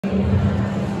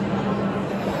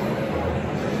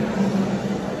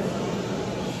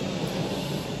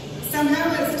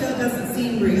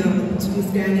seem real to be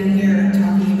standing here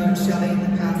talking about Shelley in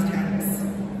the past tense.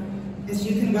 As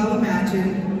you can well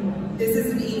imagine, this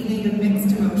is an evening of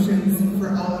mixed emotions for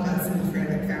all of us in the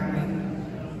Falic family.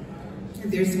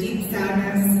 There's deep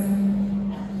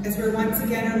sadness as we're once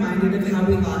again reminded of how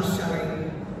we lost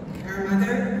Shelley, our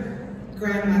mother,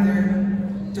 grandmother,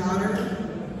 daughter,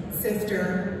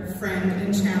 sister, friend,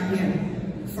 and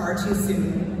champion, far too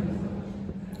soon.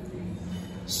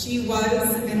 She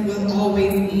was and will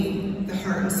always be the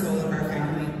heart and soul of our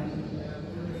family.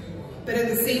 But at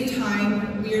the same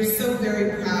time, we are so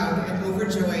very proud and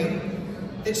overjoyed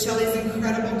that Shelley's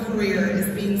incredible career is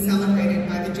being celebrated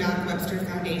by the Jack Webster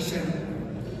Foundation,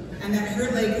 and that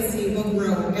her legacy will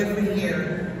grow every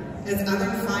year as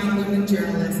other fine women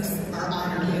journalists are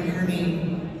honored in her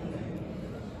name.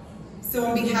 So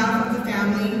on behalf of the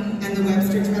family and the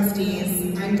Webster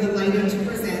trustees, I'm delighted to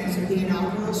present the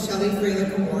inaugural Shelley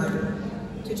Falic Award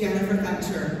to Jennifer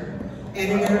Fletcher,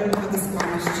 editor of the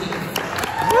Squamish Chief.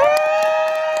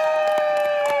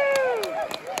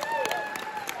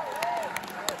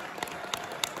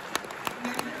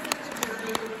 Members of the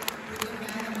jury were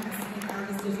unanimous in our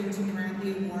decision to grant the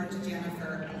award to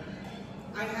Jennifer.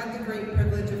 I had the great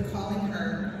privilege of calling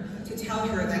her to tell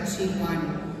her that she won.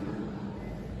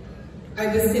 I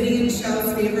was sitting in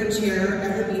Shell's favorite chair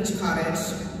at her beach cottage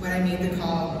when I made the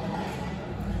call.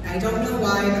 I don't know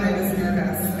why, but I was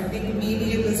nervous. I think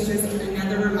maybe it was just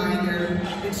another reminder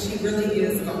that she really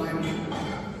is gone.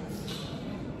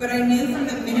 But I knew from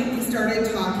the minute we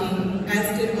started talking,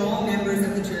 as did all members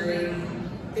of the jury,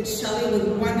 that Shelley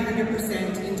would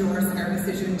 100% endorse our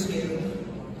decision too.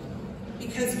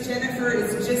 Because Jennifer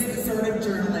is just the sort of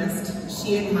journalist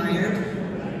she admired,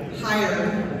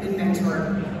 hired, and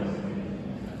mentored.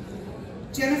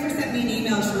 Jennifer sent me an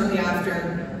email shortly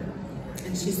after,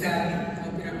 and she said, I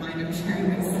hope you don't mind I'm sharing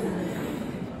this.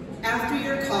 After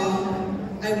your call,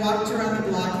 I walked around the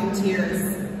block in tears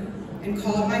and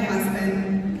called my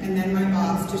husband and then my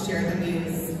boss to share the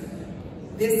news.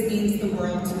 This means the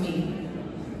world to me.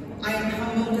 I am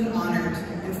humbled and honored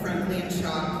and frankly in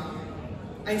shock.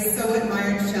 I so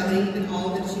admired Shelley and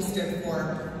all that she stood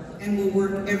for and will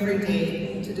work every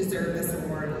day to deserve this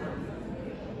award.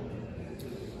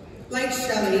 Like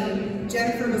Shelley,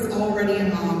 Jennifer was already a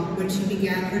mom when she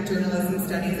began her journalism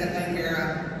studies at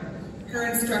Langara.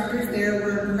 Her instructors there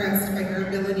were impressed by her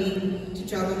ability to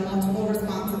juggle multiple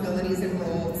responsibilities and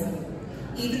roles,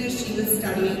 even as she was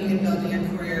studying and building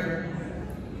a career.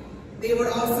 They were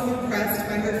also impressed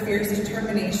by her fierce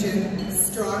determination,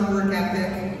 strong work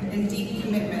ethic, and deep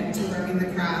commitment to learning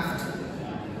the craft.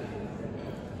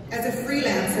 As a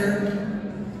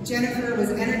freelancer, Jennifer was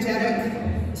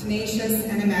energetic, tenacious,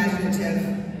 and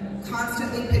imaginative,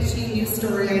 constantly pitching new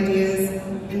story ideas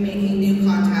and making new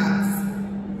contacts.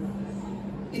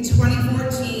 In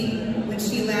 2014, when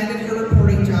she landed her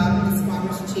reporting job at the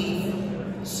Squamish Chief,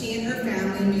 she and her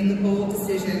family made the bold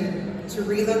decision to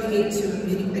relocate to a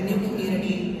new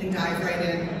community and dive right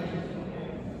in.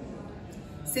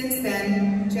 Since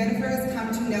then, Jennifer has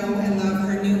come to know and love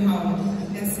her new home,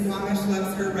 and Squamish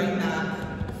loves her right back.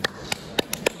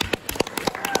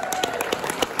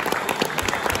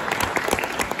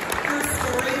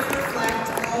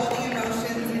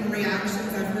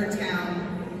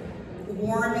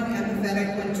 Warm and empathetic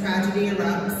when tragedy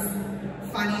erupts,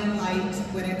 funny and light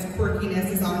when its quirkiness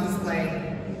is on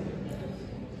display.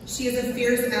 She is a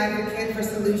fierce advocate for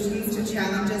solutions to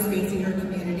challenges facing her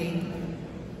community.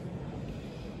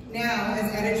 Now,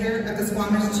 as editor of the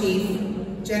Squamish Chief,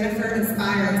 Jennifer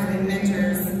inspires and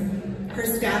mentors her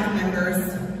staff members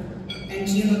and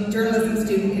journalism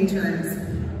student interns.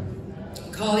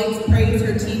 Colleagues praise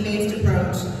her team-based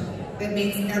approach that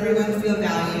makes everyone feel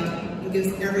valued and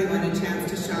gives everyone a chance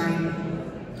to shine.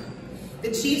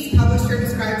 The Chief's publisher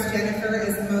describes Jennifer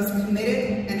as the most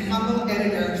committed and humble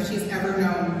editor she's ever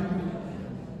known.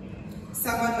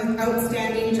 Someone with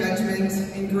outstanding judgment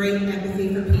and great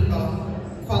empathy for people,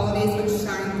 qualities which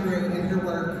shine through in her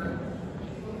work.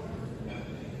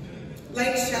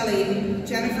 Like Shelley,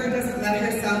 Jennifer doesn't let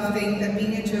herself think that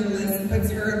being a journalist puts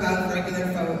her above regular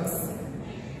folks.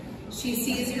 She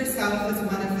sees herself as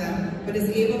one of them, but is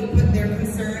able to put their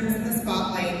concerns in the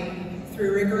spotlight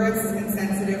through rigorous and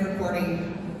sensitive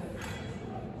reporting.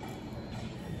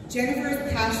 Jennifer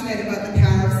is passionate about the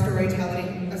power of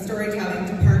storytelling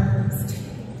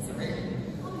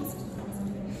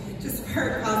to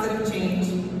spark positive change.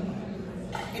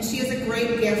 And she has a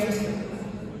great gift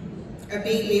of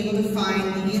being able to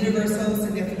find the universal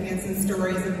significance in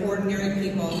stories of ordinary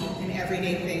people and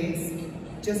everyday things,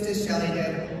 just as Shelley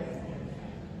did.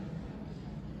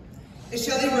 As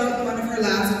Shelley wrote in one of her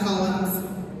last columns,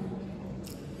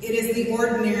 "It It is the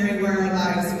ordinary where our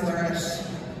lives flourish,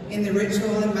 in the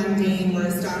ritual and mundane where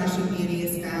astonishing beauty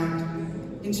is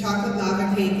found, in chocolate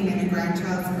lava cake and in a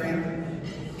grandchild's grin,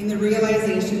 in the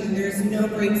realization that there is no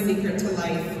great secret to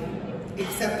life,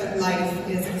 except that life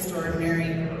is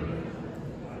extraordinary.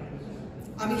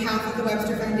 On behalf of the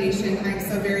Webster Foundation, I am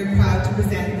so very proud to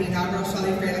present the inaugural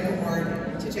Shelley Falic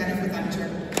Award to Jennifer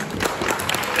Thuncher.